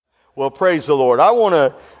Well, praise the Lord. I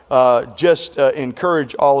want to just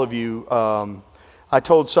encourage all of you. I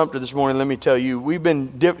told Sumter this morning, let me tell you,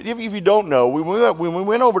 if you don't know, when we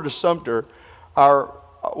went over to Sumter,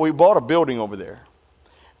 we bought a building over there.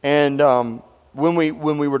 And when we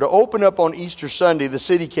were to open up on Easter Sunday, the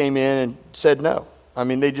city came in and said no. I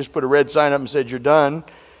mean, they just put a red sign up and said, you're done.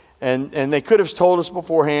 And they could have told us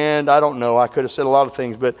beforehand. I don't know. I could have said a lot of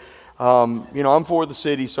things. But, I'm for the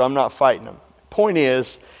city, so I'm not fighting them. Point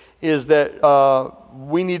is that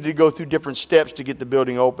we needed to go through different steps to get the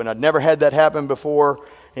building open. I'd never had that happen before.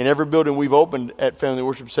 In every building we've opened at Family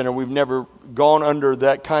Worship Center, we've never gone under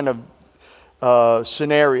that kind of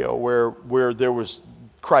scenario where there was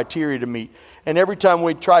criteria to meet. And every time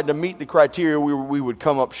we tried to meet the criteria, we would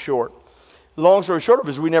come up short. Long story short of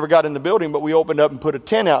it is we never got in the building, but we opened up and put a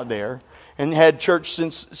tent out there and had church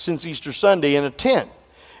since Easter Sunday in a tent.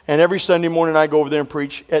 And every Sunday morning I go over there and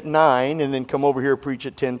preach at 9 and then come over here and preach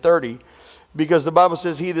at 10:30. Because the Bible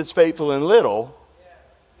says, he that's faithful in little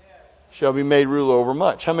shall be made ruler over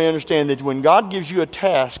much. How many understand that when God gives you a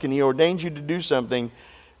task and he ordains you to do something,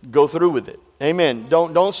 go through with it? Amen.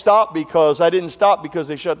 Don't stop because I didn't stop because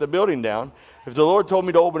they shut the building down. If the Lord told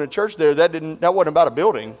me to open a church there, that wasn't about a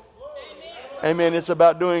building. Amen. It's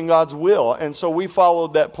about doing God's will. And so we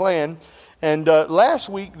followed that plan. And last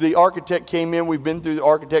week, the architect came in. We've been through the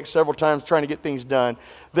architect several times trying to get things done.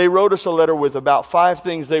 They wrote us a letter with about 5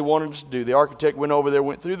 things they wanted us to do. The architect went over there,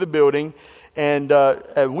 went through the building, and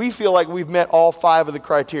we feel like we've met all 5 of the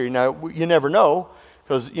criteria. Now, you never know,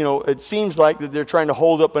 because, it seems like that they're trying to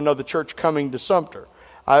hold up another church coming to Sumter.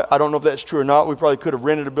 I don't know if that's true or not. We probably could have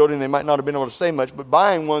rented a building. They might not have been able to say much, but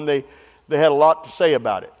buying one, they had a lot to say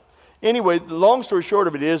about it. Anyway, the long story short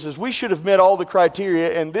of it is we should have met all the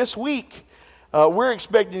criteria, and this week, we're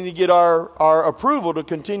expecting to get our approval to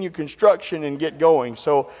continue construction and get going.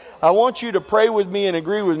 So I want you to pray with me and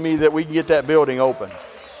agree with me that we can get that building open.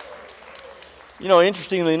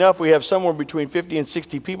 Interestingly enough, we have somewhere between 50 and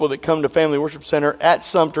 60 people that come to Family Worship Center at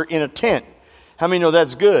Sumter in a tent. How many know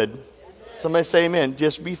that's good? Somebody say amen.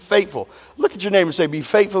 Just be faithful. Look at your neighbor and say, be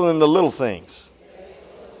faithful in the little things.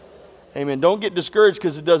 Amen. Don't get discouraged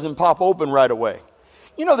because it doesn't pop open right away.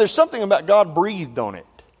 There's something about God breathed on it.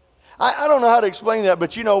 I don't know how to explain that,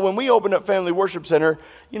 but when we opened up Family Worship Center,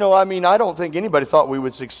 I don't think anybody thought we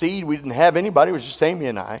would succeed. We didn't have anybody. It was just Amy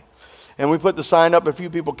and I. And we put the sign up. A few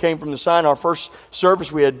people came from the sign. Our first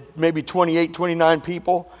service, we had maybe 28, 29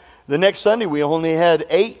 people. The next Sunday, we only had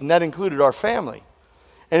 8, and that included our family.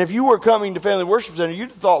 And if you were coming to Family Worship Center,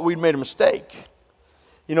 you'd thought we'd made a mistake,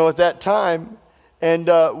 at that time. And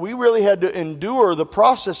we really had to endure the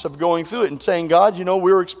process of going through it and saying, God,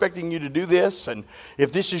 we were expecting you to do this. And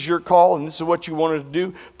if this is your call and this is what you wanted to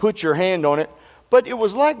do, put your hand on it. But it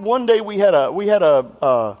was like one day we had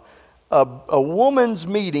a woman's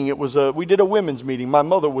meeting. We did a women's meeting. My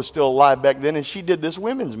mother was still alive back then, and she did this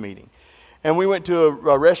women's meeting. And we went to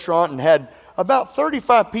a restaurant and had about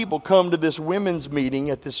 35 people come to this women's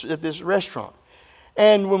meeting at this restaurant.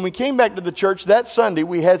 And when we came back to the church that Sunday,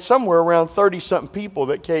 we had somewhere around 30-something people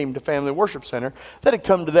that came to Family Worship Center that had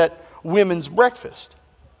come to that women's breakfast.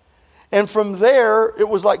 And from there, it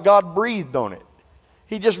was like God breathed on it.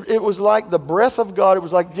 It was like the breath of God. It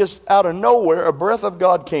was like just out of nowhere, a breath of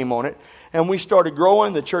God came on it. And we started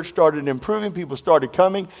growing. The church started improving. People started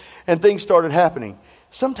coming. And things started happening.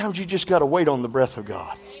 Sometimes you just got to wait on the breath of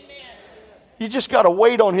God. You just got to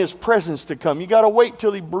wait on His presence to come. You got to wait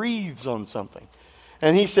till He breathes on something.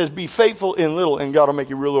 And He says, be faithful in little, and God will make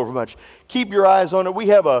you rule over much. Keep your eyes on it. We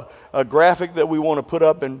have a graphic that we want to put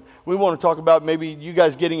up, and we want to talk about maybe you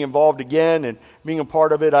guys getting involved again and being a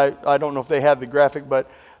part of it. I don't know if they have the graphic, but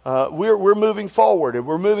we're moving forward, and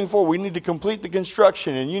we're moving forward. We need to complete the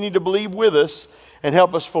construction, and you need to believe with us and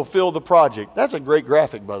help us fulfill the project. That's a great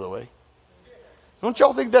graphic, by the way. Don't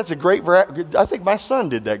y'all think that's a great graphic? I think my son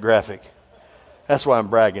did that graphic. That's why I'm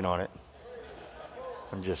bragging on it.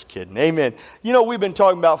 I'm just kidding. Amen. We've been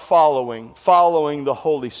talking about following the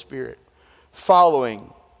Holy Spirit.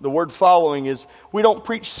 Following. The word following is, we don't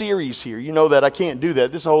preach series here. You know that. I can't do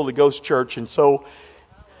that. This is a Holy Ghost church, and so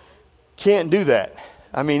can't do that.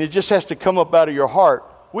 It just has to come up out of your heart.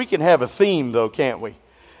 We can have a theme, though, can't we?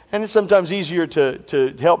 And it's sometimes easier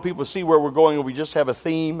to help people see where we're going if we just have a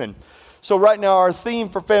theme. And so right now, our theme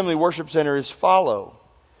for Family Worship Center is follow.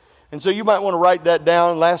 And so you might want to write that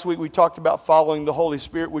down. Last week we talked about following the Holy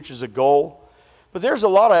Spirit, which is a goal. But there's a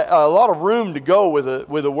lot of room to go with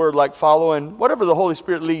a word like follow. And whatever the Holy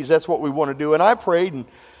Spirit leads, that's what we want to do. And I prayed, and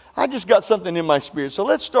I just got something in my spirit. So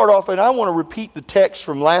let's start off, and I want to repeat the text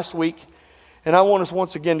from last week. And I want us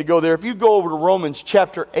once again to go there. If you go over to Romans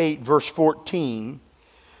chapter 8, verse 14,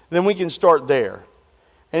 then we can start there.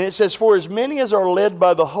 And it says, for as many as are led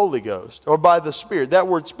by the Holy Ghost, or by the Spirit. That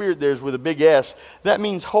word Spirit there is with a big S. That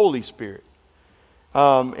means Holy Spirit.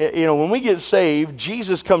 When we get saved,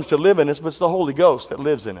 Jesus comes to live in us, but it's the Holy Ghost that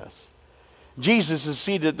lives in us. Jesus is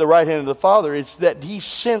seated at the right hand of the Father. It's that He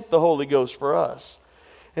sent the Holy Ghost for us.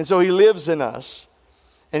 And so He lives in us.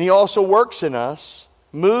 And He also works in us,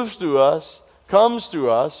 moves through us, comes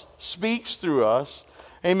through us, speaks through us.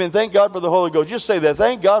 Amen. Thank God for the Holy Ghost. Just say that.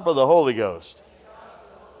 Thank God for the Holy Ghost.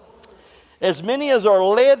 As many as are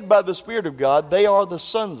led by the Spirit of God, they are the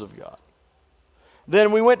sons of God.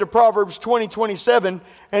 Then we went to Proverbs 20:27,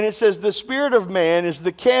 and it says, the spirit of man is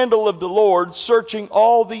the candle of the Lord, searching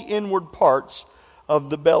all the inward parts of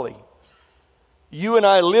the belly. You and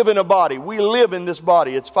I live in a body. We live in this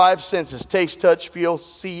body. It's 5 senses: taste, touch, feel,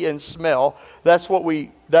 see, and smell. That's what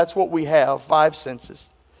we have, 5 senses.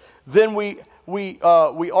 Then we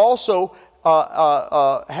also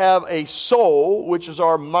have a soul, which is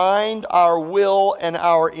our mind, our will, and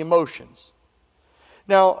our emotions.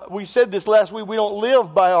 Now, we said this last week, we don't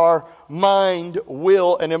live by our mind,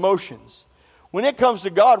 will, and emotions. When it comes to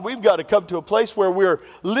God, we've got to come to a place where we're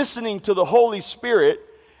listening to the Holy Spirit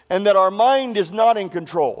and that our mind is not in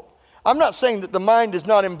control. I'm not saying that the mind is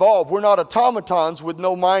not involved. We're not automatons with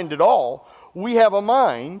no mind at all. We have a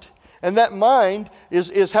mind, and that mind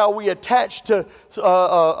is how we attach to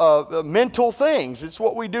mental things. It's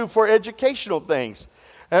what we do for educational things.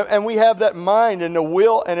 And we have that mind and the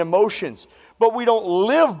will and emotions. But we don't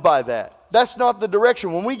live by that. That's not the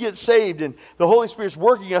direction. When we get saved and the Holy Spirit's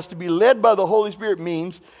working us, to be led by the Holy Spirit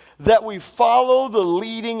means that we follow the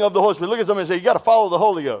leading of the Holy Spirit. Look at somebody and say, you got to follow the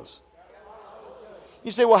Holy Ghost.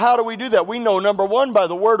 You say, well, how do we do that? We know, number one, by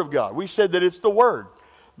the Word of God. We said that it's the Word.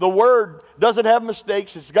 The Word doesn't have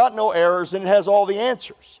mistakes. It's got no errors, and it has all the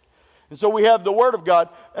answers. And so we have the Word of God.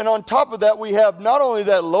 And on top of that, we have not only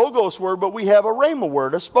that Logos word, but we have a Rhema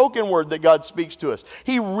word, a spoken word that God speaks to us.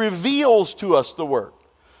 He reveals to us the Word.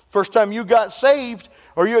 First time you got saved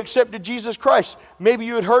or you accepted Jesus Christ, maybe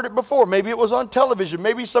you had heard it before. Maybe it was on television.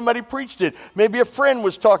 Maybe somebody preached it. Maybe a friend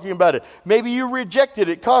was talking about it. Maybe you rejected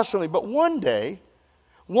it constantly. But one day,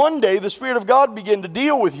 the Spirit of God began to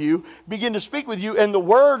deal with you, began to speak with you, and the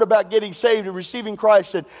word about getting saved and receiving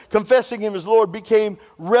Christ and confessing Him as Lord became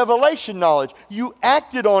revelation knowledge. You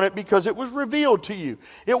acted on it because it was revealed to you.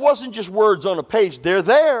 It wasn't just words on a page. They're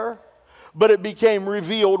there, but it became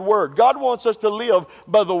revealed word. God wants us to live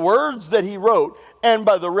by the words that He wrote and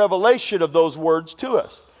by the revelation of those words to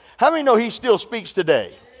us. How many know He still speaks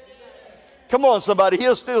today? Come on, somebody.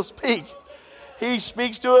 He'll still speak. He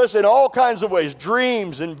speaks to us in all kinds of ways,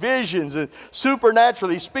 dreams and visions and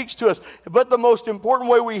supernaturally. He speaks to us. But the most important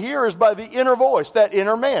way we hear is by the inner voice, that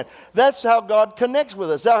inner man. That's how God connects with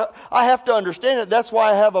us. I have to understand it. That's why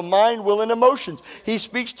I have a mind, will, and emotions. He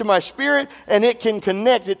speaks to my spirit and it can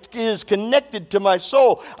connect. It is connected to my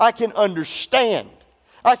soul. I can understand.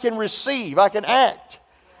 I can receive. I can act.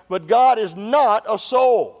 But God is not a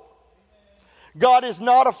soul. God is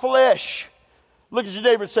not a flesh. Look at your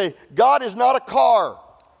neighbor and say, God is not a car.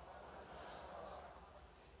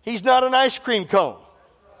 He's not an ice cream cone.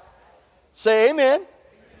 Say amen.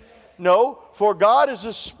 No, for God is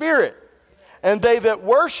a spirit, and they that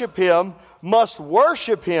worship Him must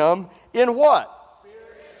worship Him in what?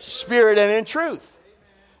 Spirit and in truth.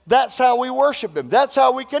 That's how we worship Him. That's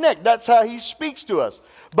how we connect. That's how He speaks to us,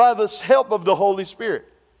 by the help of the Holy Spirit.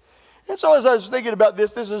 And so as I was thinking about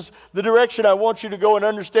this is the direction I want you to go and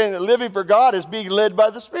understand that living for God is being led by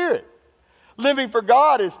the Spirit. Living for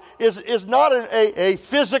God is not a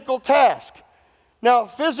physical task. Now,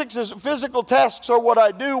 physical tasks are what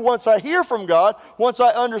I do once I hear from God, once I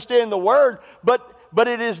understand the Word, but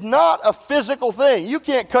it is not a physical thing. You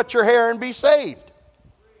can't cut your hair and be saved.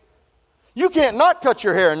 You can't not cut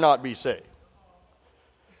your hair and not be saved.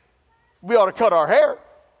 We ought to cut our hair.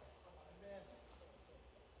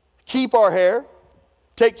 Keep our hair,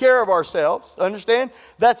 take care of ourselves. Understand?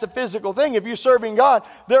 That's a physical thing. If you're serving God,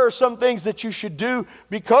 there are some things that you should do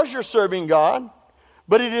because you're serving God,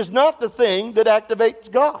 but it is not the thing that activates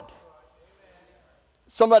God.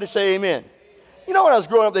 Somebody say amen. You know, when I was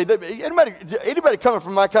growing up, anybody coming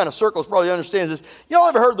from my kind of circles probably understands this. You all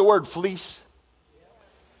ever heard the word fleece?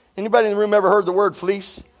 Anybody in the room ever heard the word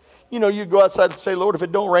fleece? You know, you go outside and say, Lord, if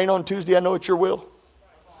it don't rain on Tuesday, I know it's your will.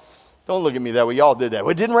 Don't look at me that way. Y'all did that.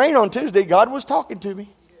 Well, it didn't rain on Tuesday. God was talking to me.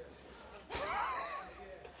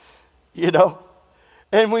 You know?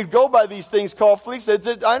 And we go by these things called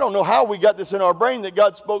fleeces. I don't know how we got this in our brain that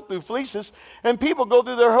God spoke through fleeces. And people go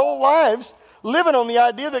through their whole lives living on the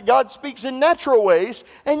idea that God speaks in natural ways.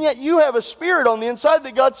 And yet you have a spirit on the inside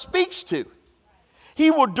that God speaks to. He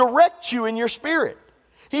will direct you in your spirit.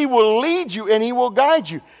 He will lead you and He will guide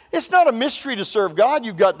you. It's not a mystery to serve God.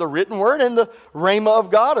 You've got the written word and the rhema of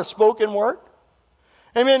God, a spoken word.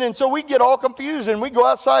 Amen. And so we get all confused and we go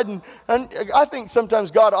outside and I think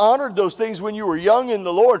sometimes God honored those things when you were young in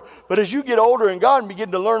the Lord. But as you get older in God and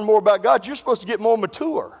begin to learn more about God, you're supposed to get more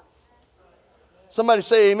mature. Somebody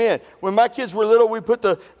say amen. When my kids were little,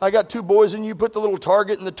 I got 2 boys and you put the little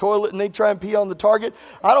target in the toilet and they try and pee on the target.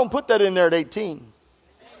 I don't put that in there at 18.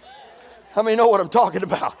 How many know what I'm talking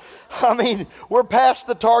about? I mean, we're past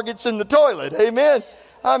the targets in the toilet. Amen.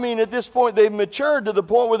 I mean, at this point, they've matured to the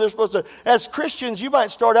point where they're supposed to, as Christians, you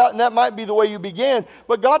might start out and that might be the way you began,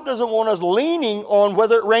 but God doesn't want us leaning on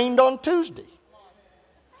whether it rained on Tuesday.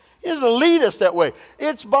 He doesn't lead us that way.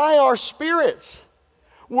 It's by our spirits.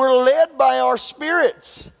 We're led by our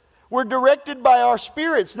spirits. We're directed by our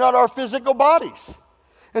spirits, not our physical bodies.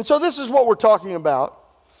 And so this is what we're talking about.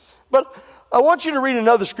 But I want you to read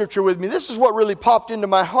another scripture with me. This is what really popped into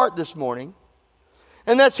my heart this morning.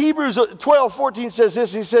 And that's Hebrews 12:14 says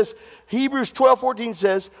this. He says, Hebrews 12:14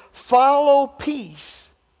 says, follow peace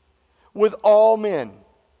with all men.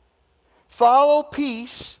 Follow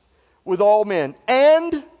peace with all men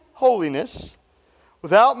and holiness,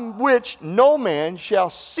 without which no man shall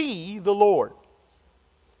see the Lord.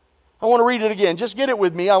 I want to read it again. Just get it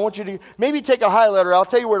with me. I want you to maybe take a highlighter. I'll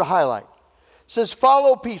tell you where to highlight. It says,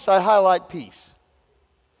 follow peace. I highlight peace.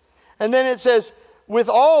 And then it says, with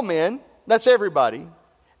all men, that's everybody,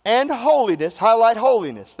 and holiness, highlight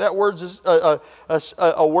holiness. That word is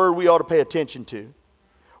a word we ought to pay attention to.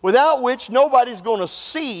 Without which nobody's going to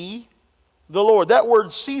see the Lord. That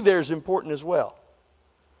word see there is important as well.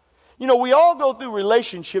 You know, we all go through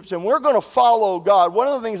relationships and we're going to follow God. One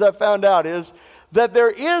of the things I found out is that there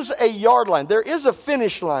is a yard line. There is a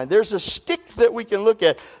finish line. There's a stick that we can look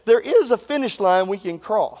at. There is a finish line we can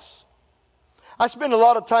cross. I spend a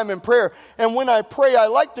lot of time in prayer, and when I pray, I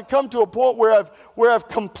like to come to a point where I've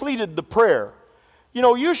completed the prayer. You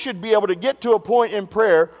know, you should be able to get to a point in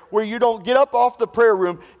prayer where you don't get up off the prayer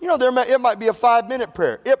room. You know, it might be a 5-minute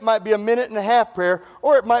prayer. It might be a 1.5-minute prayer,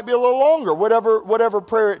 or it might be a little longer, whatever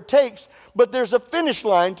prayer it takes. But there's a finish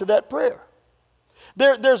line to that prayer.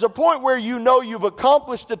 There's a point where you know you've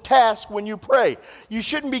accomplished a task when you pray. You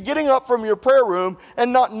shouldn't be getting up from your prayer room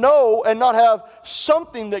and not have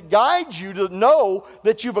something that guides you to know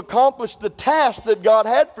that you've accomplished the task that God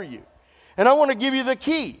had for you. And I want to give you the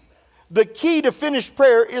key. The key to finished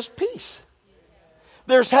prayer is peace.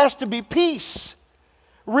 There has to be peace.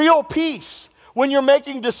 Real peace. When you're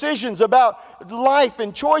making decisions about life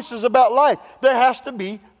and choices about life, there has to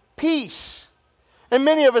be peace. And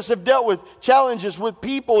many of us have dealt with challenges with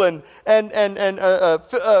people and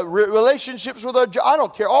relationships with I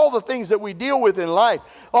don't care, all the things that we deal with in life,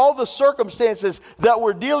 all the circumstances that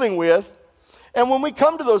we're dealing with. And when we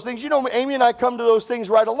come to those things, you know, Amy and I come to those things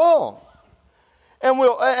right along.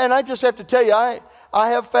 And I just have to tell you, I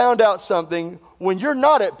have found out something. When you're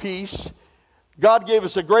not at peace, God gave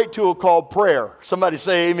us a great tool called prayer. Somebody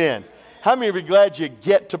say amen. How many of you are glad you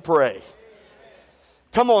get to pray?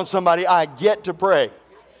 Come on, somebody, I get to pray.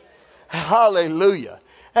 Hallelujah.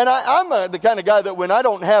 And I'm the kind of guy that when I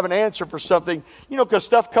don't have an answer for something, you know, because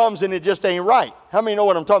stuff comes and it just ain't right. How many know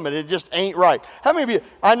what I'm talking about? It just ain't right. How many of you,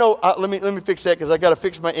 I know, let me fix that because I got to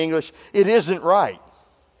fix my English. It isn't right.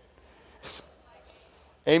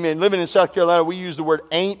 Amen. Living in South Carolina, we use the word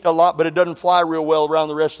ain't a lot, but it doesn't fly real well around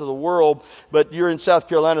the rest of the world. But you're in South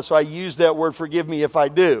Carolina, so I use that word. Forgive me if I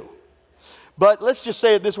do. But let's just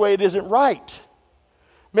say it this way, it isn't right.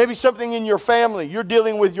 Maybe something in your family. You're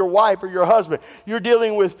dealing with your wife or your husband. You're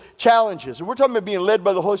dealing with challenges. And we're talking about being led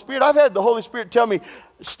by the Holy Spirit. I've had the Holy Spirit tell me,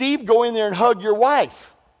 Steve, go in there and hug your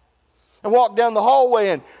wife. And walk down the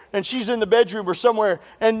hallway and she's in the bedroom or somewhere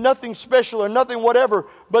and nothing special or nothing whatever.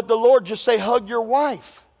 But the Lord just say, hug your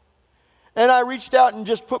wife. And I reached out and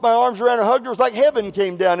just put my arms around her, hugged her. It was like heaven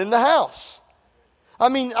came down in the house. I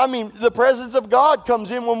mean, the presence of God comes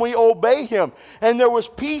in when we obey Him. And there was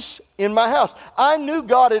peace in my house. I knew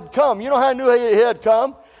God had come. You know how I knew He had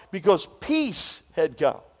come? Because peace had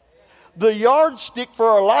come. The yardstick for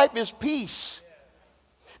our life is peace.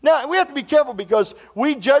 Now, we have to be careful because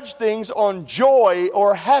we judge things on joy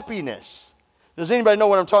or happiness. Does anybody know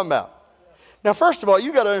what I'm talking about? Now, first of all,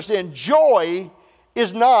 you got to understand, joy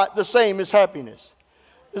is not the same as happiness.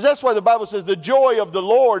 Because that's why the Bible says the joy of the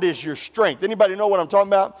Lord is your strength. Anybody know what I'm talking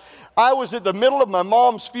about? I was at the middle of my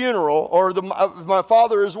mom's funeral, or my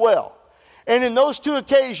father as well. And in those two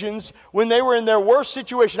occasions, when they were in their worst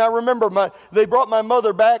situation, I remember they brought my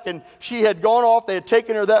mother back, and she had gone off. They had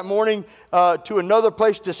taken her that morning to another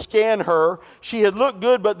place to scan her. She had looked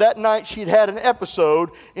good, but that night she'd had an episode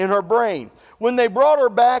in her brain. When they brought her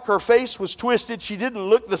back, her face was twisted. She didn't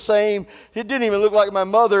look the same. It didn't even look like my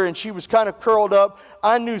mother, and she was kind of curled up.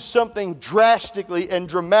 I knew something drastically and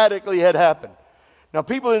dramatically had happened. Now,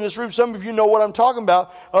 people in this room, some of you know what I'm talking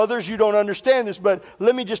about. Others, you don't understand this, but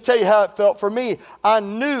let me just tell you how it felt for me. I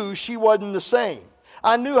knew she wasn't the same.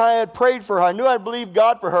 I knew I had prayed for her. I knew I believed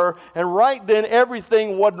God for her, and right then,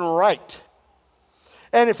 everything wasn't right.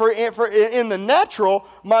 And in the natural,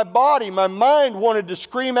 my body, my mind wanted to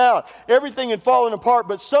scream out. Everything had fallen apart,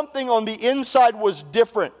 but something on the inside was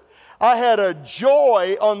different. I had a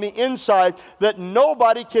joy on the inside that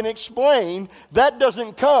nobody can explain. That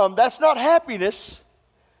doesn't come. That's not happiness.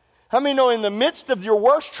 How many know in the midst of your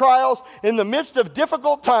worst trials, in the midst of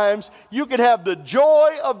difficult times, you can have the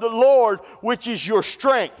joy of the Lord, which is your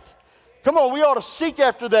strength? Come on, we ought to seek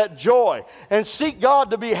after that joy and seek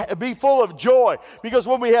God to be full of joy. Because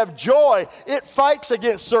when we have joy, it fights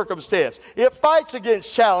against circumstance. It fights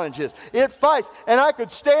against challenges. It fights. And I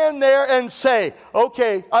could stand there and say,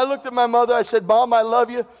 okay, I looked at my mother. I said, Mom, I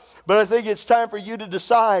love you, but I think it's time for you to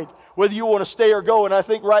decide whether you want to stay or go. And I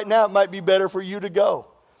think right now it might be better for you to go.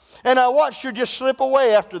 And I watched her just slip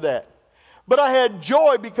away after that. But I had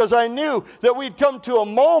joy because I knew that we'd come to a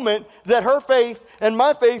moment that her faith and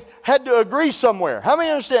my faith had to agree somewhere. How many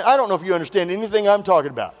understand? I don't know if you understand anything I'm talking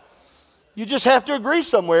about. You just have to agree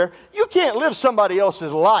somewhere. You can't live somebody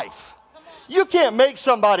else's life. You can't make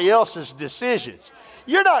somebody else's decisions.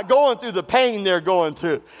 You're not going through the pain they're going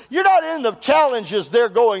through. You're not in the challenges they're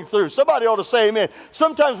going through. Somebody ought to say amen.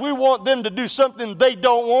 Sometimes we want them to do something they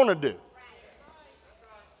don't want to do.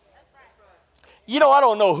 You know, I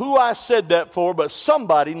don't know who I said that for, but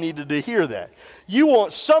somebody needed to hear that. You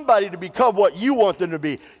want somebody to become what you want them to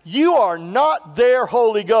be. You are not their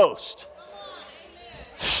Holy Ghost.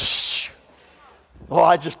 Oh,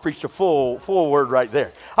 I just preached a full word right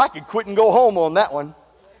there. I could quit and go home on that one.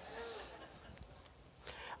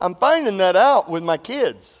 I'm finding that out with my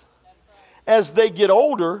kids. As they get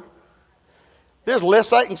older, there's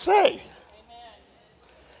less I can say.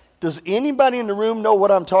 Does anybody in the room know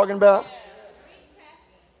what I'm talking about?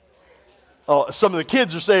 Oh, some of the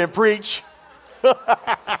kids are saying preach.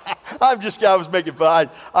 I was making fun.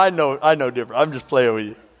 I know different. I'm just playing with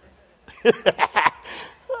you.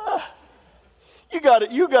 You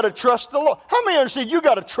got to trust the Lord. How many understand you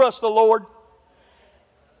got to trust the Lord?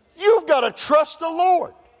 You've got to trust the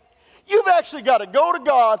Lord. You've actually got to go to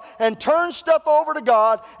God and turn stuff over to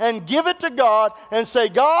God and give it to God and say,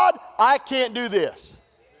 God, I can't do this.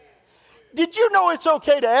 Did you know it's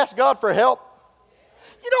okay to ask God for help?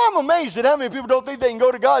 You know, I'm amazed at how many people don't think they can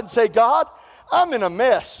go to God and say, God, I'm in a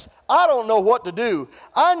mess. I don't know what to do.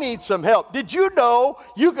 I need some help. Did you know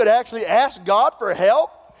you could actually ask God for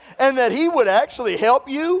help and that He would actually help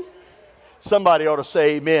you? Somebody ought to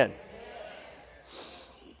say amen.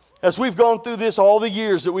 As we've gone through this, all the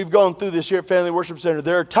years that we've gone through this here at Family Worship Center,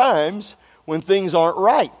 there are times when things aren't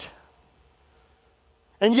right.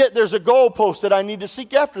 And yet there's a goalpost that I need to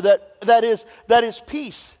seek after. That is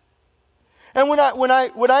peace. And when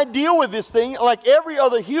I deal with this thing, like every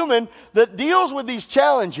other human that deals with these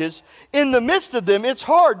challenges, in the midst of them, it's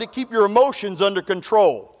hard to keep your emotions under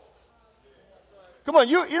control. Come on,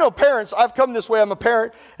 you know, parents, I've come this way, I'm a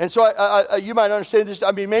parent, and so you might understand this.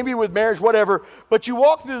 I mean, maybe with marriage, whatever, but you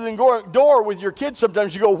walk through the door with your kids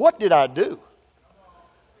sometimes, you go, what did I do?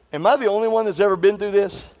 Am I the only one that's ever been through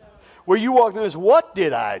this? Where you walk through this, what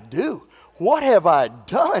did I do? What have I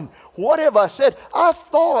done? What have I said? I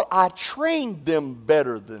thought I trained them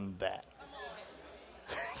better than that.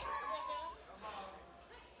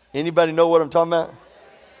 Anybody know what I'm talking about?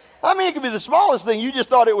 I mean, it could be the smallest thing. You just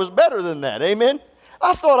thought it was better than that. Amen?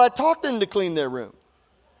 I thought I taught them to clean their room.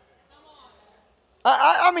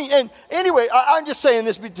 I mean, and anyway, I'm just saying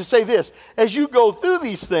this to say this. As you go through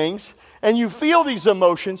these things, and you feel these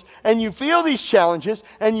emotions, and you feel these challenges,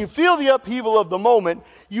 and you feel the upheaval of the moment,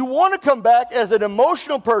 you want to come back as an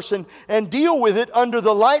emotional person and deal with it under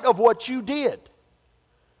the light of what you did.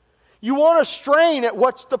 You want to strain at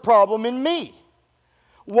what's the problem in me.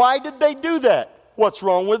 Why did they do that? What's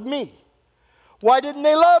wrong with me? Why didn't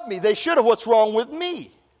they love me? They should have. What's wrong with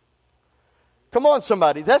me? Come on,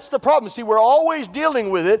 somebody. That's the problem. See, we're always dealing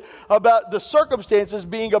with it about the circumstances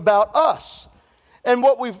being about us. And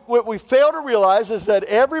what we fail to realize is that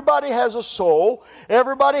everybody has a soul,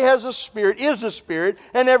 everybody has a spirit,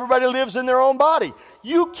 and everybody lives in their own body.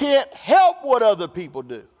 You can't help what other people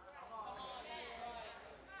do.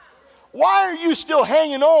 why are you still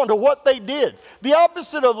hanging on to what they did? The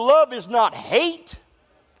opposite of love is not hate.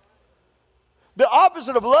 The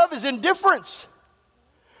opposite of love is indifference.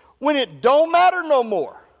 When it don't matter no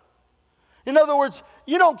more. In other words,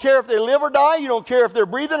 you don't care if they live or die. You don't care if they're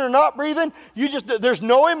breathing or not breathing. There's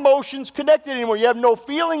no emotions connected anymore. You have no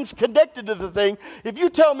feelings connected to the thing. If you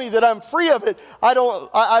tell me that I'm free of it, I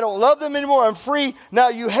don't love them anymore, I'm free, now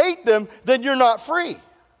you hate them, then you're not free.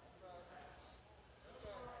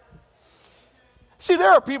 See,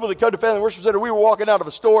 there are people that come to Family Worship Center. We were walking out of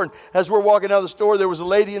a store, and as we're walking out of the store, there was a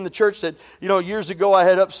lady in the church that, years ago I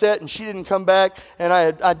had upset, and she didn't come back, and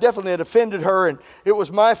I definitely had offended her, and it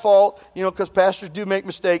was my fault, because pastors do make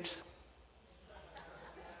mistakes.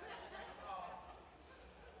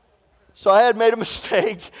 So I had made a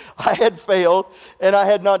mistake, I had failed, and I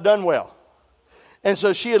had not done well. And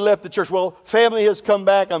so she had left the church. Well, family has come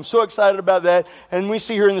back. I'm so excited about that, and we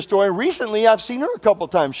see her in the store, and recently I've seen her a couple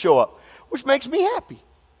of times show up, which makes me happy.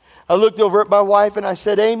 I looked over at my wife and I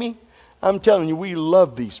said, Amy, I'm telling you, we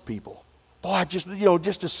love these people. Boy,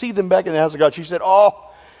 just to see them back in the house of God. She said, oh,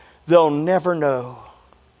 they'll never know.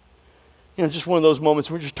 Just one of those moments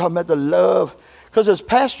we're just talking about the love. Because as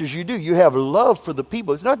pastors, you have love for the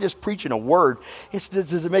people. It's not just preaching a word.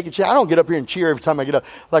 Does it make a change? I don't get up here and cheer every time I get up.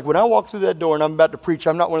 Like when I walk through that door and I'm about to preach,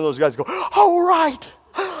 I'm not one of those guys who go, all right,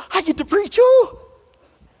 I get to preach. Ooh.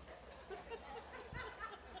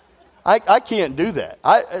 I can't do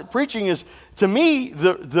that. Preaching is, to me,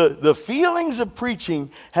 the feelings of preaching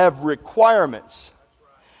have requirements.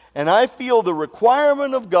 And I feel the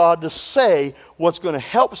requirement of God to say what's going to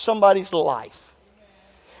help somebody's life.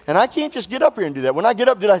 And I can't just get up here and do that. When I get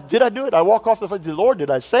up, did I do it? I walk off the floor. Lord, did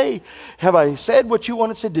I say? Have I said what you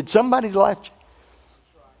wanted to say? Did somebody's life change?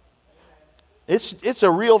 It's a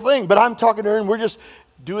real thing. But I'm talking to her and we're just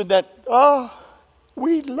doing that. Oh,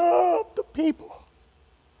 we love the people.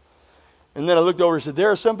 And then I looked over and said, there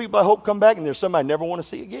are some people I hope come back, and there's some I never want to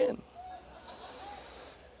see again.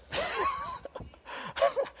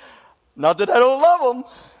 Not that I don't love them.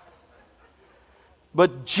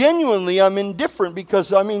 But genuinely, I'm indifferent because,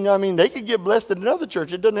 they could get blessed at another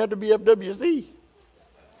church. It doesn't have to be FWC.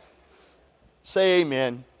 Say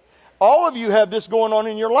amen. All of you have this going on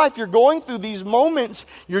in your life. You're going through these moments.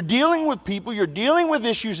 You're dealing with people. You're dealing with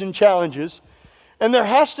issues and challenges. And there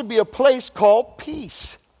has to be a place called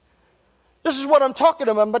peace. This is what I'm talking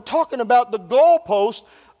about. I'm talking about the goalpost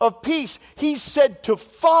of peace. He said to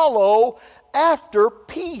follow after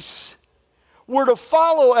peace. We're to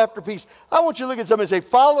follow after peace. I want you to look at somebody and say,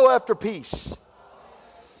 follow after peace.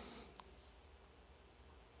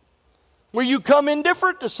 Where you come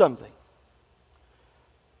indifferent to something.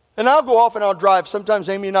 And I'll go off and I'll drive. Sometimes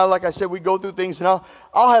Amy and I, like I said, we go through things and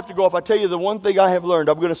I'll have to go off. I tell you the one thing I have learned,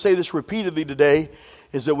 I'm going to say this repeatedly today,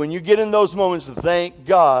 is that when you get in those moments, thank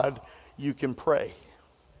God you can pray.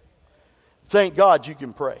 Thank God you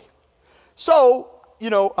can pray. So,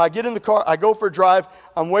 I get in the car, I go for a drive,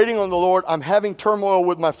 I'm waiting on the Lord, I'm having turmoil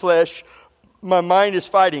with my flesh, my mind is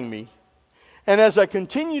fighting me. And as I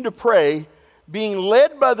continue to pray, being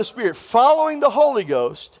led by the Spirit, following the Holy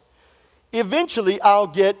Ghost, eventually I'll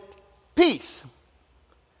get peace.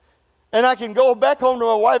 And I can go back home to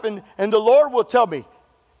my wife and the Lord will tell me,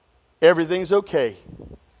 everything's okay.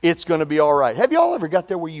 It's going to be all right. Have you all ever got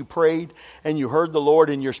there where you prayed and you heard the Lord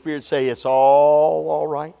in your spirit say, it's all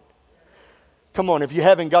right? Come on, if you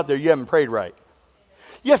haven't got there, you haven't prayed right.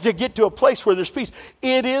 You have to get to a place where there's peace.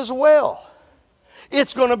 It is well.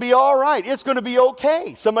 It's going to be all right. It's going to be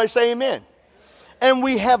okay. Somebody say amen. And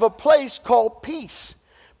we have a place called peace.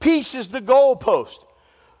 Peace is the goalpost.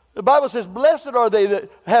 The Bible says, blessed are they that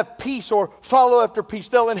have peace or follow after peace.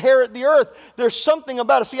 They'll inherit the earth. There's something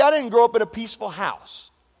about it. See, I didn't grow up in a peaceful house.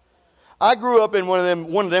 I grew up in one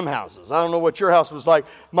of them houses. I don't know what your house was like.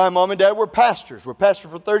 My mom and dad were pastors. We're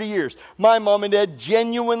pastors for 30 years. My mom and dad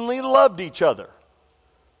genuinely loved each other.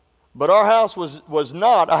 But our house was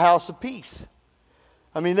not a house of peace.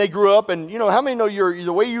 They grew up, and how many know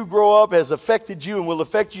the way you grow up has affected you and will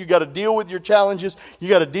affect you. You got to deal with your challenges. You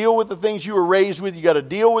got to deal with the things you were raised with. You got to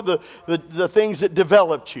deal with the things that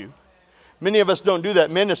developed you. Many of us don't do that,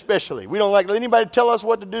 men especially. We don't like anybody to tell us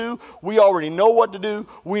what to do. We already know what to do.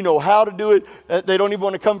 We know how to do it. They don't even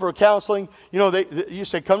want to come for counseling. You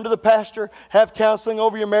say, come to the pastor, have counseling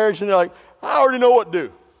over your marriage, and they're like, I already know what to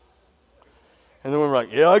do. And then we're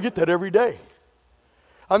like, yeah, I get that every day.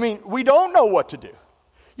 We don't know what to do.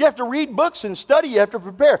 You have to read books and study. You have to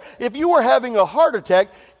prepare. If you were having a heart attack,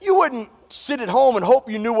 you wouldn't sit at home and hope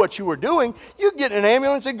you knew what you were doing. You'd get in an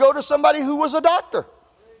ambulance and go to somebody who was a doctor.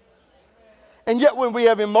 And yet when we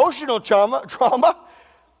have emotional trauma,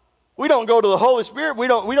 we don't go to the Holy Spirit. We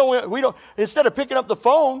don't. Instead of picking up the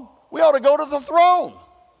phone, We ought to go to the throne.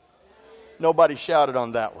 Nobody shouted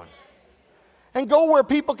on that one. And go where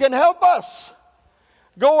people can help us.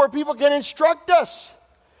 Go where people can instruct us.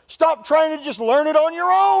 Stop trying to just learn it on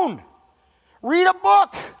your own. Read a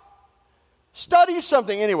book. Study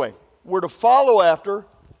something. Anyway, we're to follow after.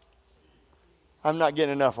 I'm not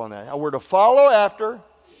getting enough on that. We're to follow after.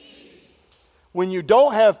 When you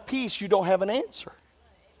don't have peace, you don't have an answer.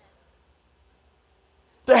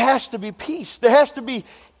 There has to be peace. There has to be,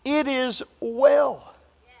 it is well.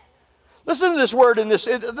 Listen to this word in this.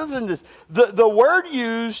 Listen to this. The word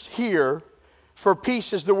used here for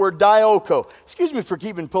peace is the word dioko. Excuse me for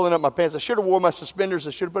pulling up my pants. I should have worn my suspenders.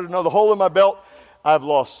 I should have put another hole in my belt. I've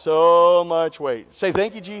lost so much weight. Say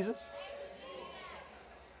thank you, Jesus.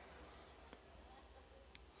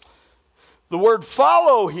 The word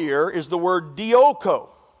follow here is the word dioko.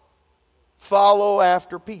 Follow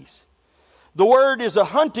after peace. The word is a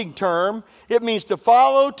hunting term. It means to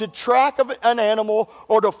follow, to track of an animal,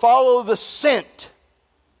 or to follow the scent.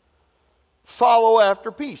 Follow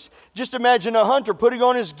after peace. Just imagine a hunter putting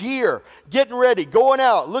on his gear, getting ready, going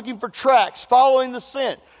out, looking for tracks, following the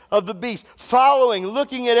scent of the beast, following,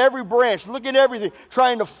 looking at every branch, looking at everything,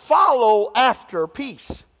 trying to follow after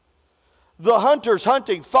peace. The hunter's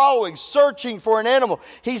hunting, following, searching for an animal.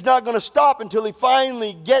 He's not going to stop until he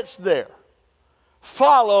finally gets there.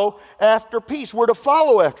 Follow after peace. We're to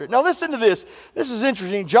follow after it. Now listen to this. This is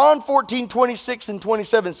interesting. John 14:26 and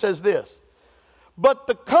 27 says this. But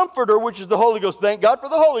the Comforter, which is the Holy Ghost, thank God for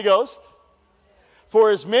the Holy Ghost.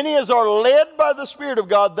 For as many as are led by the Spirit of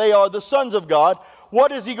God, they are the sons of God.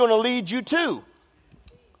 What is He going to lead you to?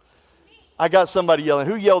 I got somebody yelling.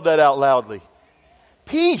 Who yelled that out loudly?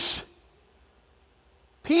 Peace.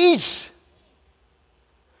 Peace.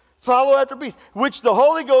 Follow after peace, which the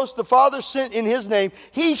Holy Ghost the Father sent in His name.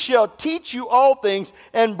 He shall teach you all things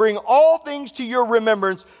and bring all things to your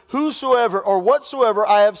remembrance, whosoever or whatsoever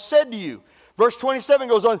I have said to you. Verse 27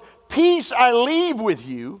 goes on, peace I leave with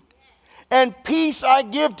you, and peace I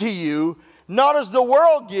give to you. Not as the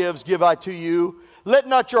world gives, give I to you. Let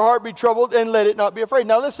not your heart be troubled, and let it not be afraid.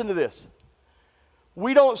 Now listen to this.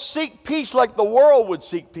 We don't seek peace like the world would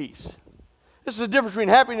seek peace. This is the difference between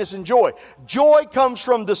happiness and joy. Joy comes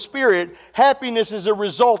from the Spirit. Happiness is a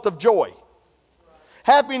result of joy.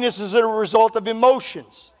 Happiness is a result of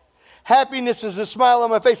emotions. Happiness is a smile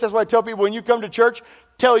on my face. That's why I tell people when you come to church,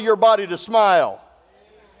 tell your body to smile.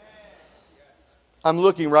 I'm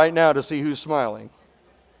looking right now to see who's smiling.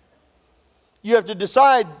 You have to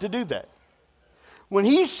decide to do that. When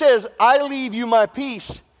He says, I leave you my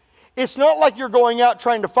peace, it's not like you're going out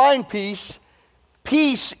trying to find peace.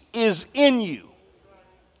 Peace is in you.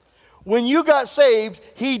 When you got saved,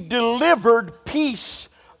 He delivered peace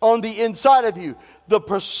on the inside of you. The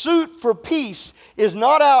pursuit for peace is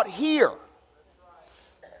not out here.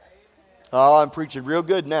 Oh, I'm preaching real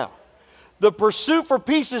good now. The pursuit for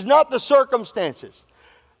peace is not the circumstances.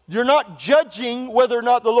 You're not judging whether or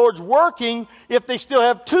not the Lord's working if they still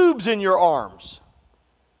have tubes in your arms.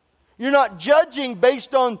 You're not judging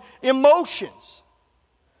based on emotions.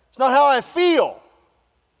 It's not how I feel.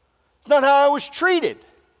 It's not how I was treated.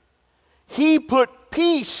 He put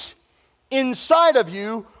peace inside of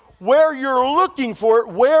you where you're looking for it,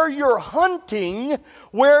 where you're hunting,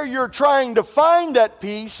 where you're trying to find that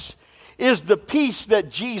peace is the peace that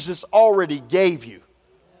Jesus already gave you.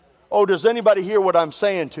 Oh, does anybody hear what I'm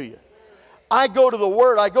saying to you? I go to the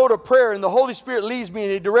Word, I go to prayer, and the Holy Spirit leads me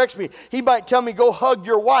and He directs me. He might tell me, go hug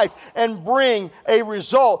your wife and bring a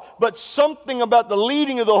result. But something about the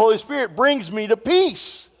leading of the Holy Spirit brings me to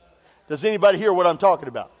peace. Does anybody hear what I'm talking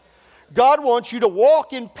about? God wants you to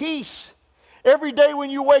walk in peace. Every day when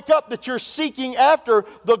you wake up that you're seeking after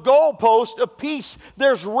the goalpost of peace.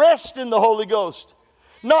 There's rest in the Holy Ghost.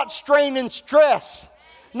 Not strain and stress.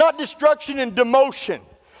 Not destruction and demotion.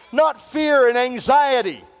 Not fear and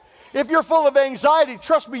anxiety. If you're full of anxiety,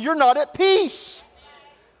 trust me, you're not at peace.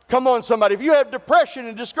 Come on, somebody. If you have depression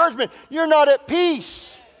and discouragement, you're not at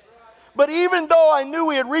peace. But even though I knew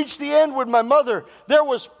we had reached the end with my mother, there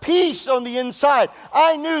was peace on the inside.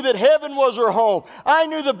 I knew that heaven was her home. I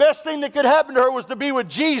knew the best thing that could happen to her was to be with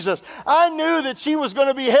Jesus. I knew that she was going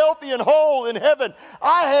to be healthy and whole in heaven.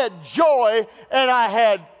 I had joy and I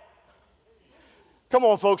had, come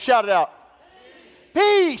on folks, shout it out.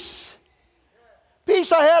 Peace.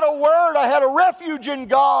 Peace. I had a word. I had a refuge in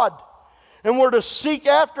God. And we're to seek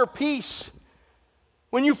after peace.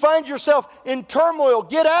 When you find yourself in turmoil,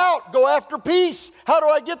 get out. Go after peace. How do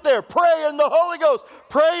I get there? Pray in the Holy Ghost.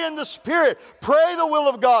 Pray in the Spirit. Pray the will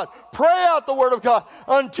of God. Pray out the Word of God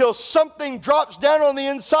until something drops down on the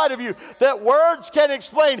inside of you that words can't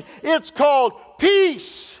explain. It's called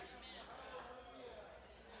peace.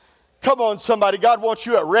 Come on, somebody. God wants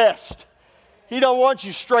you at rest. He don't want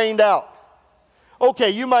you strained out.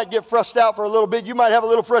 Okay, you might get frustrated out for a little bit. You might have a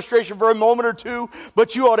little frustration for a moment or two,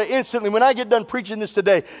 but you ought to instantly, when I get done preaching this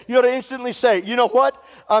today, you ought to instantly say, you know what?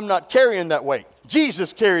 I'm not carrying that weight.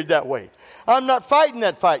 Jesus carried that weight. I'm not fighting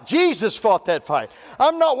that fight. Jesus fought that fight.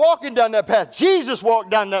 I'm not walking down that path. Jesus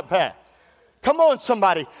walked down that path. Come on,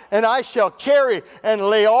 somebody. And I shall carry and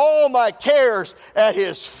lay all my cares at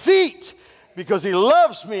His feet because He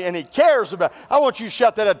loves me and He cares about. I want you to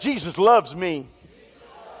shout that out. Jesus loves me.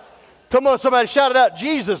 Come on, somebody shout it out.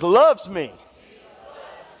 Jesus loves me.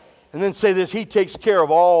 And then say this, He takes care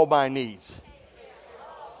of all my needs.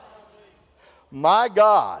 My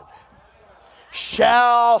God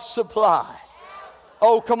shall supply.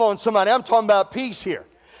 Oh, come on, somebody. I'm talking about peace here.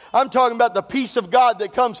 I'm talking about the peace of God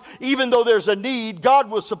that comes even though there's a need. God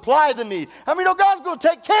will supply the need. I mean, God's going to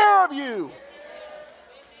take care of you.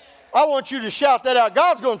 I want you to shout that out.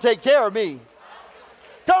 God's going to take care of me.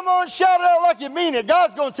 Come on, shout it out like you mean it.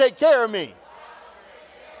 God's going to take care of me.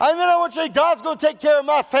 And then I want you to say, God's going to take care of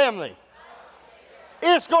my family.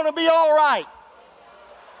 It's going to be all right.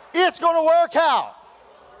 It's going to work out.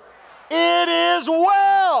 It is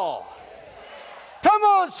well. Come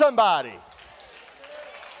on, somebody.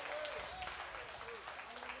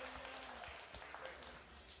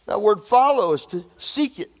 That word follow is to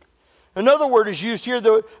seek it. Another word is used here.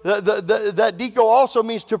 That deco also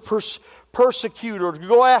means to persecute or to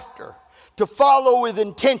go after, to follow with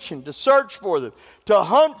intention, to search for them, to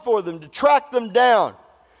hunt for them, to track them down,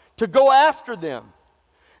 to go after them.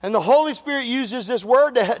 And the Holy Spirit uses this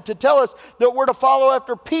word to tell us that we're to follow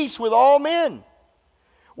after peace with all men.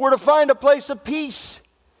 We're to find a place of peace.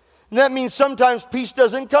 And that means sometimes peace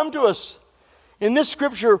doesn't come to us. In this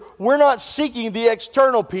scripture, we're not seeking the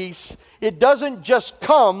external peace. It doesn't just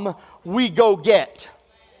come, we go get.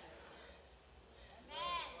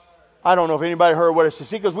 I don't know if anybody heard what I said.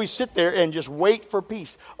 See, because we sit there and just wait for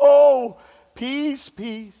peace. Oh, peace,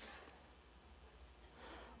 peace.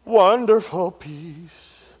 Wonderful peace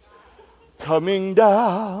coming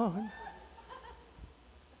down.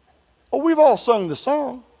 Oh, we've all sung the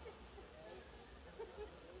song.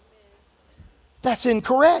 That's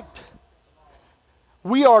incorrect.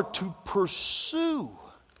 We are to pursue.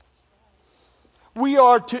 We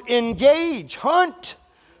are to engage, hunt,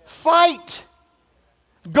 fight,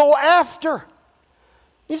 go after.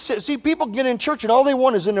 You see, people get in church and all they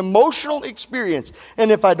want is an emotional experience. And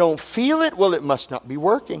if I don't feel it, well, it must not be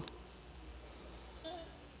working.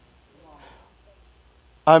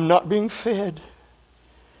 I'm not being fed.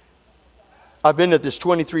 I've been at this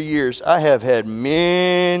 23 years. I have had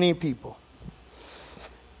many people.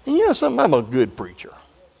 And you know something? I'm a good preacher.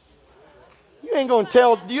 You ain't going to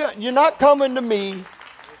tell, you're not coming to me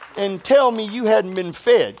and tell me you hadn't been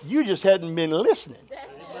fed. You just hadn't been listening.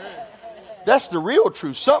 That's the real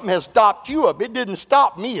truth. Something has stopped you up. It didn't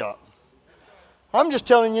stop me up. I'm just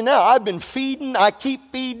telling you now, I've been feeding. I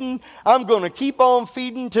keep feeding. I'm going to keep on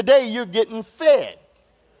feeding. Today you're getting fed.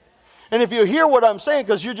 And if you hear what I'm saying,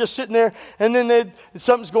 because you're just sitting there and then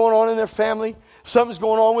something's going on in their family, something's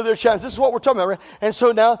going on with their child. This is what we're talking about, right? And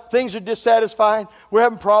so now things are dissatisfied. We're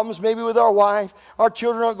having problems maybe with our wife. Our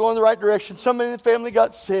children aren't going the right direction. Somebody in the family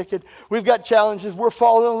got sick. And we've got challenges. We're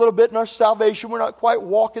falling a little bit in our salvation. We're not quite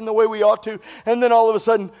walking the way we ought to. And then all of a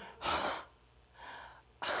sudden,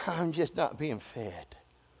 I'm just not being fed.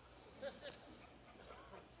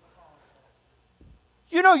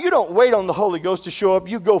 You know, you don't wait on the Holy Ghost to show up.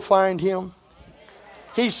 You go find Him.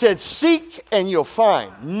 He said, seek and you'll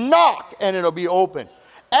find. Knock and it'll be open.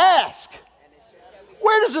 Ask.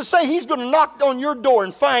 Where does it say He's going to knock on your door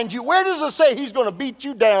and find you? Where does it say He's going to beat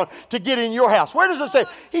you down to get in your house? Where does it say?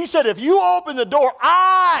 He said, if you open the door,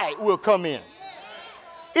 I will come in.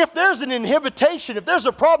 If there's an inhibition, if there's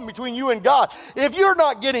a problem between you and God, if you're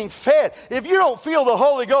not getting fed, if you don't feel the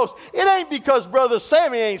Holy Ghost, it ain't because Brother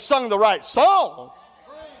Sammy ain't sung the right song.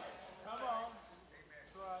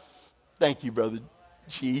 Thank you, Brother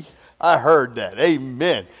G. I heard that.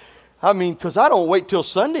 Amen. I mean, because I don't wait till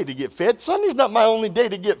Sunday to get fed. Sunday's not my only day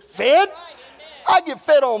to get fed. I get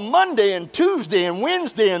fed on Monday and Tuesday and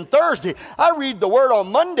Wednesday and Thursday. I read the Word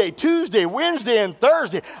on Monday, Tuesday, Wednesday, and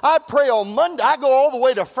Thursday. I pray on Monday. I go all the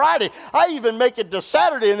way to Friday. I even make it to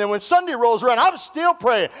Saturday. And then when Sunday rolls around, I'm still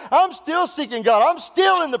praying. I'm still seeking God. I'm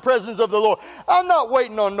still in the presence of the Lord. I'm not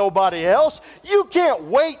waiting on nobody else. You can't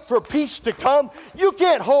wait for peace to come. You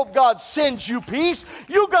can't hope God sends you peace.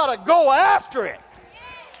 You got to go after it.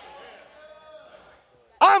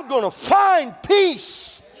 I'm going to find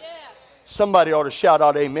peace. Somebody ought to shout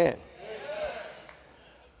out amen.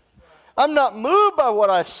 I'm not moved by what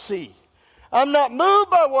I see. I'm not moved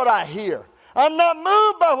by what I hear. I'm not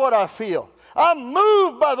moved by what I feel. I'm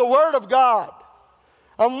moved by the Word of God.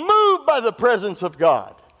 I'm moved by the presence of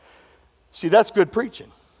God. See, that's good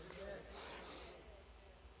preaching.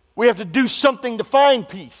 We have to do something to find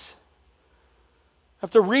peace.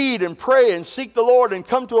 Have to read and pray and seek the Lord and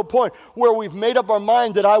come to a point where we've made up our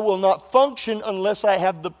mind that I will not function unless I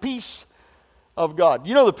have the peace of God.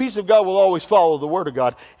 You know, the peace of God will always follow the Word of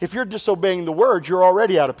God. If you're disobeying the Word, you're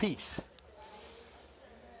already out of peace.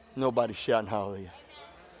 Nobody's shouting hallelujah.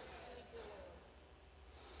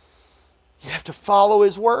 You have to follow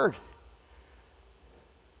His Word.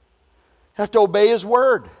 You have to obey His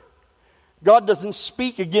Word. God doesn't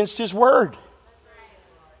speak against His Word.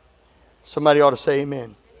 Somebody ought to say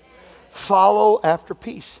amen. Follow after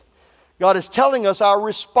peace. God is telling us our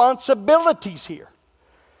responsibilities here.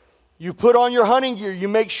 You put on your hunting gear. You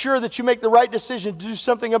make sure that you make the right decision to do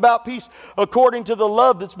something about peace according to the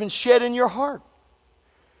love that's been shed in your heart.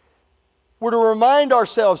 We're to remind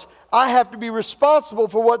ourselves, I have to be responsible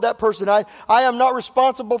for what that person, I am not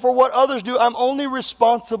responsible for what others do. I'm only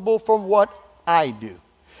responsible for what I do.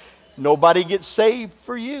 Nobody gets saved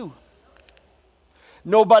for you.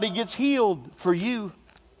 Nobody gets healed for you.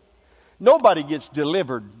 Nobody gets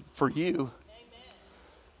delivered for you.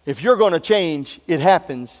 If you're going to change, it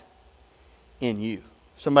happens in you.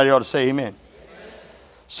 Somebody ought to say amen.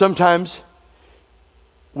 Sometimes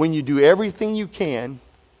when you do everything you can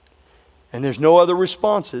and there's no other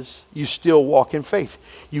responses, you still walk in faith.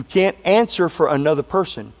 You can't answer for another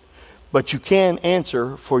person, but you can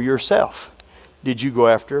answer for yourself. Did you go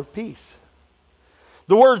after peace?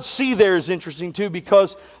 The word see there is interesting too,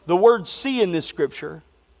 because the word see in this scripture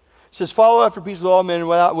says, follow after peace with all men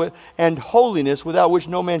and holiness, without which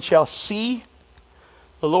no man shall see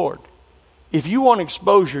the Lord. If you want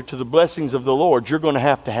exposure to the blessings of the Lord, you're going to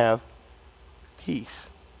have peace.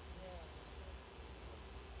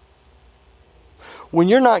 When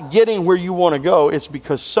you're not getting where you want to go, it's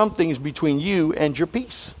because something is between you and your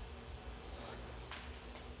peace.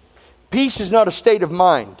 Peace is not a state of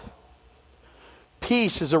mind.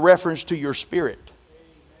 Peace is a reference to your spirit.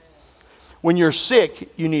 When you're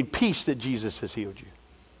sick, you need peace that Jesus has healed you.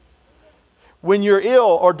 When you're ill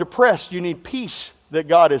or depressed, you need peace that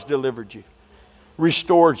God has delivered you,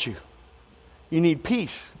 restored you. You need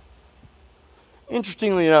peace.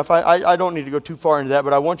 Interestingly enough, I don't need to go too far into that,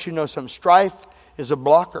 but I want you to know something. Strife is a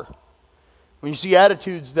blocker. When you see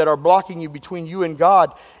attitudes that are blocking you between you and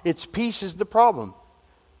God, it's peace is the problem.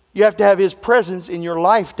 You have to have His presence in your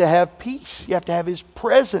life to have peace. You have to have His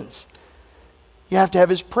presence. You have to have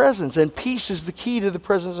His presence. And peace is the key to the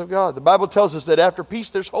presence of God. The Bible tells us that after peace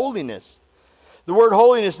there's holiness. The word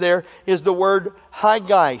holiness there is the word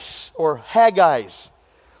haggais or haggais,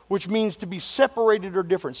 which means to be separated or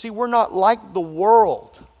different. See, we're not like the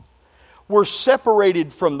world. We're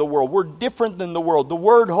separated from the world. We're different than the world. The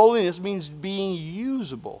word holiness means being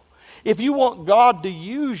usable. If you want God to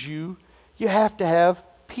use you, you have to have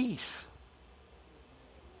peace.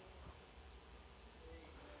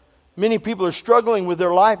 Many people are struggling with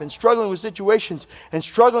their life and struggling with situations and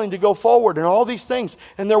struggling to go forward and all these things.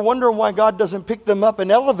 And they're wondering why God doesn't pick them up and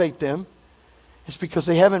elevate them. It's because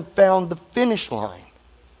they haven't found the finish line.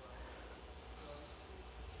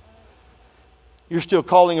 You're still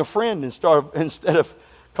calling a friend instead of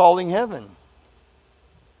calling heaven.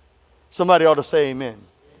 Somebody ought to say amen.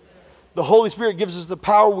 The Holy Spirit gives us the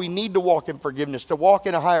power we need to walk in forgiveness, to walk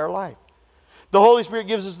in a higher life. The Holy Spirit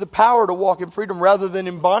gives us the power to walk in freedom rather than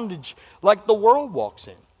in bondage like the world walks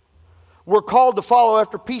in. We're called to follow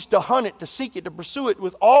after peace, to hunt it, to seek it, to pursue it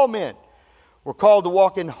with all men. We're called to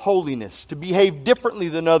walk in holiness, to behave differently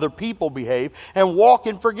than other people behave, and walk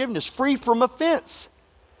in forgiveness, free from offense.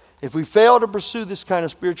 If we fail to pursue this kind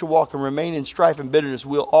of spiritual walk and remain in strife and bitterness,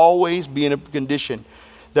 we'll always be in a condition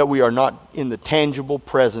that we are not in the tangible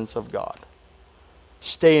presence of God.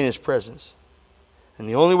 Stay in His presence. And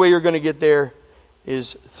the only way you're going to get there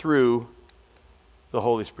is through the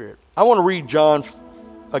Holy Spirit. I want to read John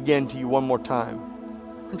again to you one more time.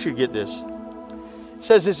 I want you to get this. It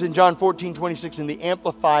says this in John 14:26 in the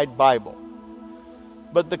Amplified Bible.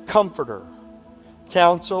 But the Comforter,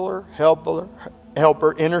 Counselor, Helper,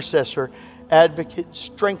 Intercessor, Advocate,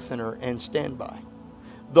 Strengthener, and Standby,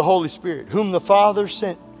 the Holy Spirit, whom the Father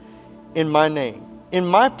sent in my name, in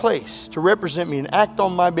my place, to represent me and act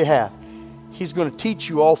on my behalf, He's going to teach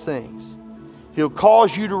you all things. He'll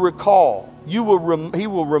cause you to recall. He will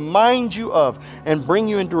remind you of and bring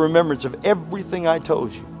you into remembrance of everything I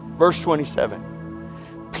told you. Verse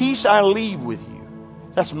 27. Peace I leave with you.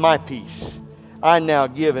 That's my peace. I now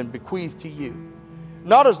give and bequeath to you.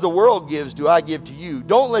 Not as the world gives do I give to you.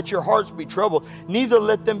 Don't let your hearts be troubled, neither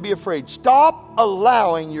let them be afraid. Stop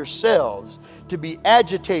allowing yourselves to be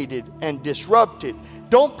agitated and disrupted.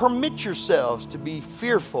 Don't permit yourselves to be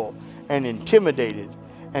fearful and intimidated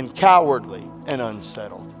and cowardly and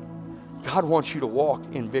unsettled. God wants you to walk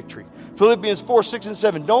in victory. Philippians 4, 6, and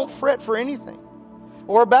 7. Don't fret for anything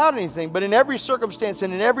or about anything, but in every circumstance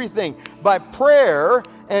and in everything, by prayer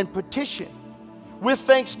and petition, with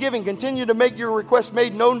thanksgiving, continue to make your requests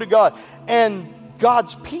made known to God. And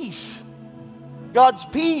God's peace. God's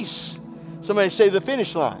peace. Somebody say the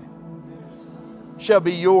finish line shall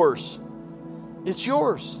be yours. It's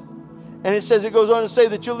yours. And it says, it goes on to say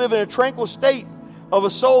that you'll live in a tranquil state of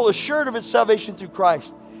a soul assured of its salvation through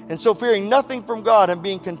Christ. And so fearing nothing from God and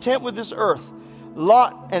being content with this earth,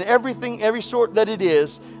 lot and everything, every sort that it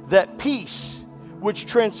is, that peace which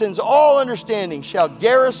transcends all understanding shall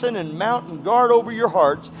garrison and mount and guard over your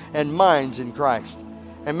hearts and minds in Christ.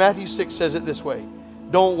 And Matthew 6 says it this way.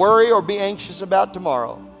 Don't worry or be anxious about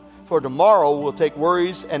tomorrow, for tomorrow will take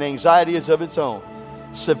worries and anxieties of its own.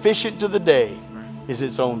 Sufficient to the day is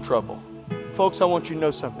its own trouble. Folks, I want you to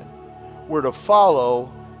know something. We're to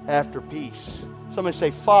follow after peace. Somebody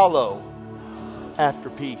say, follow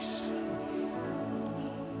after peace.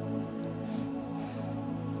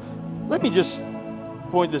 Let me just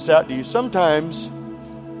point this out to you. Sometimes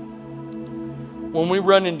when we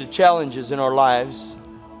run into challenges in our lives,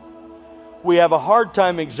 we have a hard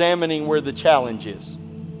time examining where the challenge is.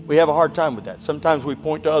 We have a hard time with that. Sometimes we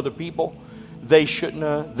point to other people. They shouldn't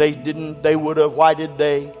have, they didn't, they would have, why did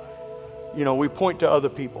they? You know, we point to other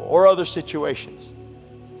people or other situations.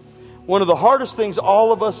 One of the hardest things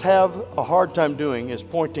all of us have a hard time doing is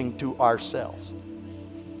pointing to ourselves.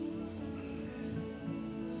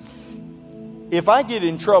 If I get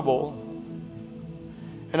in trouble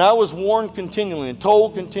and I was warned continually and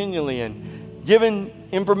told continually and given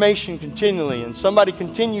information continually and somebody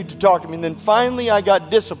continued to talk to me and then finally I got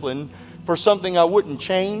disciplined for something I wouldn't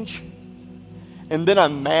change and then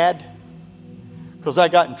I'm mad because I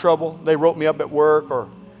got in trouble. They wrote me up at work or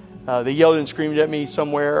they yelled and screamed at me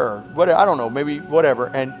somewhere or whatever. I don't know, maybe whatever.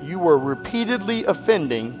 And you were repeatedly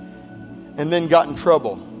offending and then got in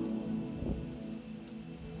trouble.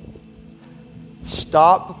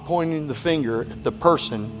 Stop pointing the finger at the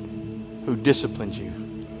person who disciplines you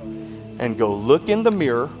and go look in the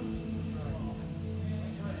mirror.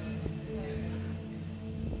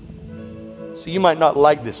 See, you might not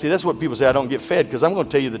like this. See, that's what people say, I don't get fed, because I'm going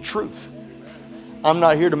to tell you the truth. I'm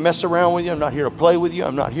not here to mess around with you. I'm not here to play with you.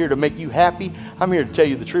 I'm not here to make you happy. I'm here to tell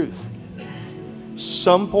you the truth.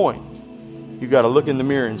 Some point, you got to look in the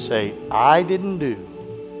mirror and say, I didn't do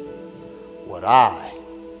what I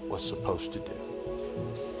was supposed to do.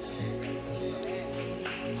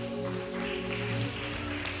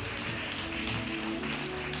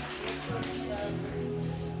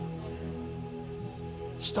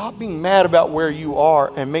 Stop being mad about where you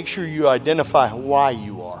are and make sure you identify why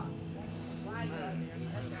you are.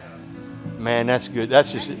 Man, that's good.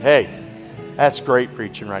 That's just, hey, that's great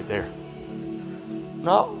preaching right there.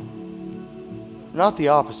 No, not the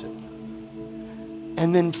opposite.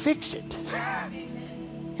 And then fix it.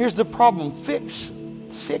 Here's the problem. Fix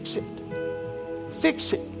it.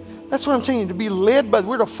 Fix it. That's what I'm saying. To be led by,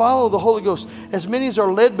 we're to follow the Holy Ghost. As many as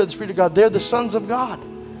are led by the Spirit of God, they're the sons of God.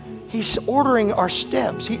 He's ordering our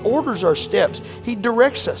steps. He orders our steps. He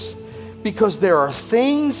directs us because there are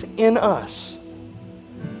things in us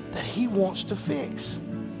that He wants to fix.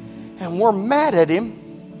 And we're mad at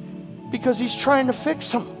Him because He's trying to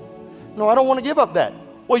fix them. No, I don't want to give up that.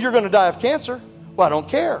 Well, you're going to die of cancer. Well, I don't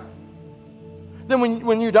care. Then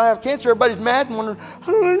when you die of cancer, everybody's mad and wondering, I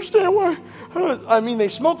don't understand why. I mean, they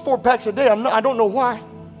smoke 4 packs a day. I don't know why.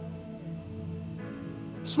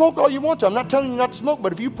 Smoke all you want to. I'm not telling you not to smoke,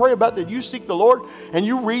 but if you pray about that, you seek the Lord, and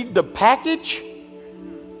you read the package.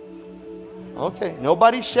 Okay,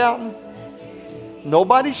 nobody's shouting.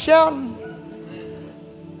 Nobody's shouting.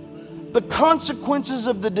 The consequences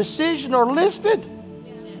of the decision are listed.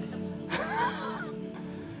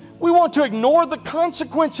 We want to ignore the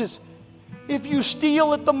consequences. If you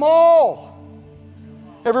steal at the mall,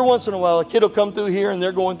 every once in a while a kid will come through here and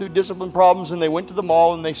they're going through discipline problems and they went to the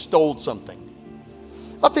mall and they stole something.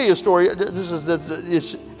 I'll tell you a story. This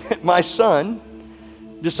is my son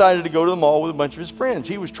decided to go to the mall with a bunch of his friends.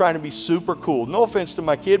 He was trying to be super cool. No offense to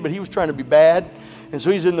my kid, but he was trying to be bad. And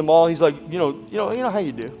so he's in the mall. He's like, you know how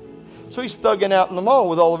you do. So he's thugging out in the mall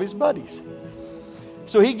with all of his buddies.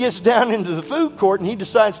 So he gets down into the food court and he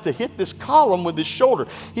decides to hit this column with his shoulder.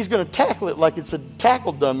 He's going to tackle it like it's a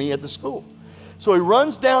tackle dummy at the school. So he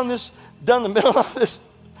runs down the middle of this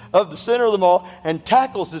of the center of the mall and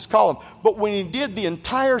tackles this column. But when he did, the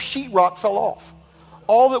entire sheetrock fell off.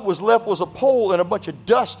 All that was left was a pole and a bunch of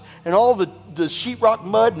dust and all the sheetrock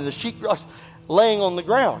mud and the sheetrock laying on the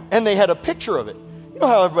ground. And they had a picture of it. You know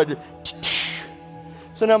how everybody did.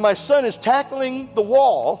 So now my son is tackling the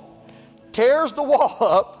wall, tears the wall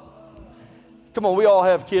up. Come on, we all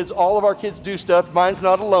have kids. All of our kids do stuff. Mine's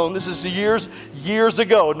not alone. This is years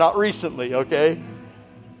ago, not recently, okay?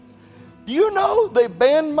 Do you know they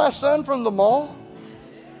banned my son from the mall?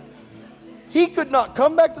 He could not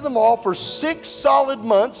come back to the mall for 6 solid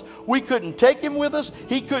months. We couldn't take him with us.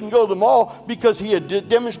 He couldn't go to the mall because he had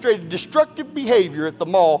demonstrated destructive behavior at the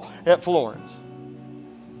mall at Florence.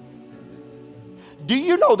 Do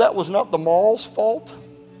you know that was not the mall's fault?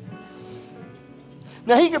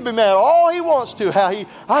 Now, he can be mad all he wants to,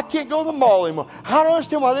 I can't go to the mall anymore. I don't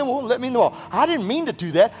understand why they won't let me in the mall. I didn't mean to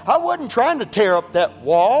do that. I wasn't trying to tear up that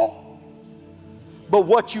wall. But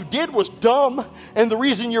what you did was dumb, and the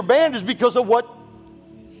reason you're banned is because of what?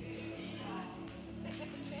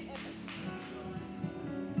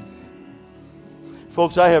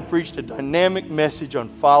 Folks, I have preached a dynamic message on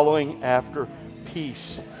following after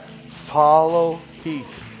peace. Follow peace.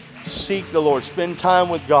 Seek the Lord. Spend time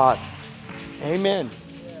with God. Amen.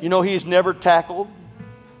 You know, he's never tackled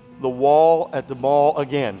the wall at the mall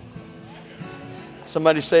again.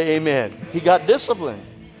 Somebody say amen. He got disciplined.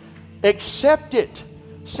 Accept it.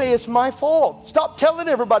 Say it's my fault. Stop telling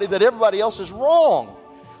everybody that everybody else is wrong.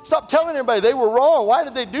 Stop telling everybody they were wrong. Why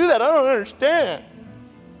did they do that? I don't understand.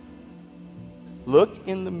 Look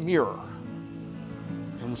in the mirror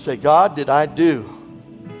and say, God, did I do?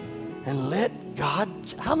 And let God,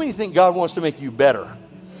 how many think God wants to make you better?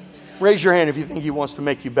 Raise your hand if you think he wants to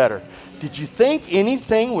make you better. Did you think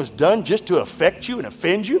anything was done just to affect you and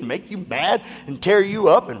offend you and make you mad and tear you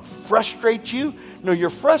up and frustrate you? No, you're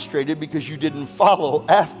frustrated because you didn't follow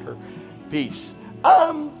after peace.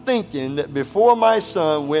 I'm thinking that before my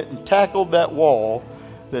son went and tackled that wall,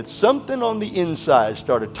 that something on the inside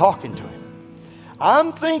started talking to him.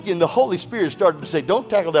 I'm thinking the Holy Spirit started to say, don't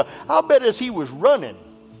tackle that. I'll bet as he was running,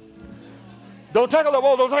 don't tackle the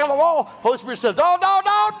wall, don't tackle the wall. Holy Spirit said, no.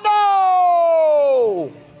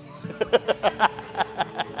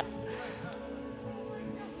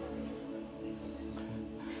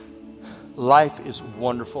 Life is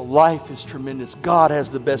wonderful. Life is tremendous. God has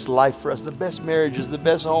the best life for us, the best marriages, the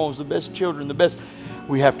best homes, the best children, the best.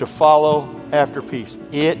 We have to follow after peace.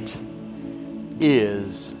 It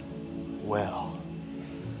is well.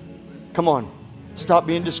 Come on. Stop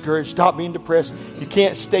being discouraged. Stop being depressed. You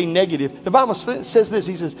can't stay negative. The Bible says this.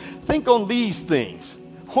 He says, think on these things.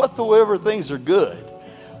 Whatsoever things are good.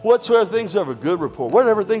 Whatsoever things are of a good report.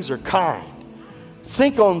 Whatever things are kind.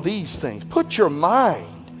 Think on these things. Put your mind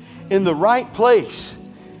in the right place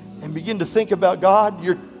and begin to think about God.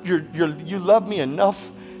 You love me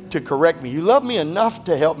enough to correct me. You love me enough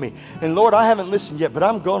to help me. And Lord, I haven't listened yet, but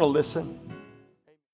I'm going to listen.